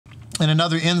and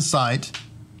another insight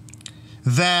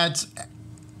that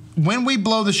when we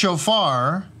blow the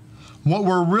shofar, what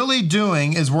we're really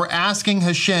doing is we're asking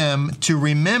HaShem to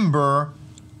remember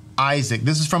Isaac.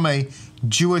 This is from a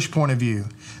Jewish point of view.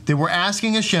 That we're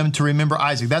asking HaShem to remember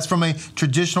Isaac. That's from a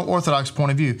traditional Orthodox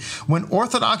point of view. When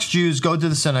Orthodox Jews go to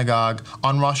the synagogue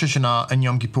on Rosh Hashanah and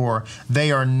Yom Kippur,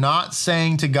 they are not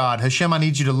saying to God, HaShem, I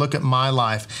need you to look at my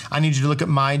life. I need you to look at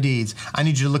my deeds. I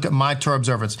need you to look at my Torah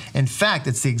observance. In fact,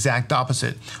 it's the exact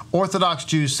opposite. Orthodox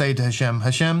Jews say to HaShem,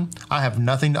 HaShem, I have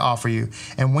nothing to offer you.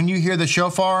 And when you hear the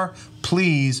shofar,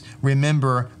 please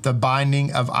remember the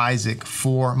binding of Isaac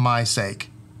for my sake.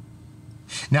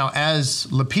 Now, as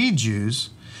Lapid Jews,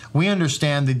 we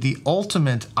understand that the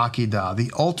ultimate Akedah,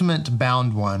 the ultimate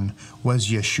bound one, was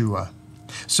Yeshua.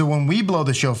 So when we blow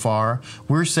the shofar,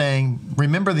 we're saying,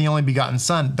 remember the only begotten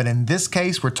Son. But in this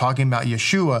case, we're talking about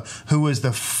Yeshua, who is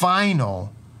the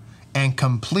final and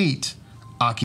complete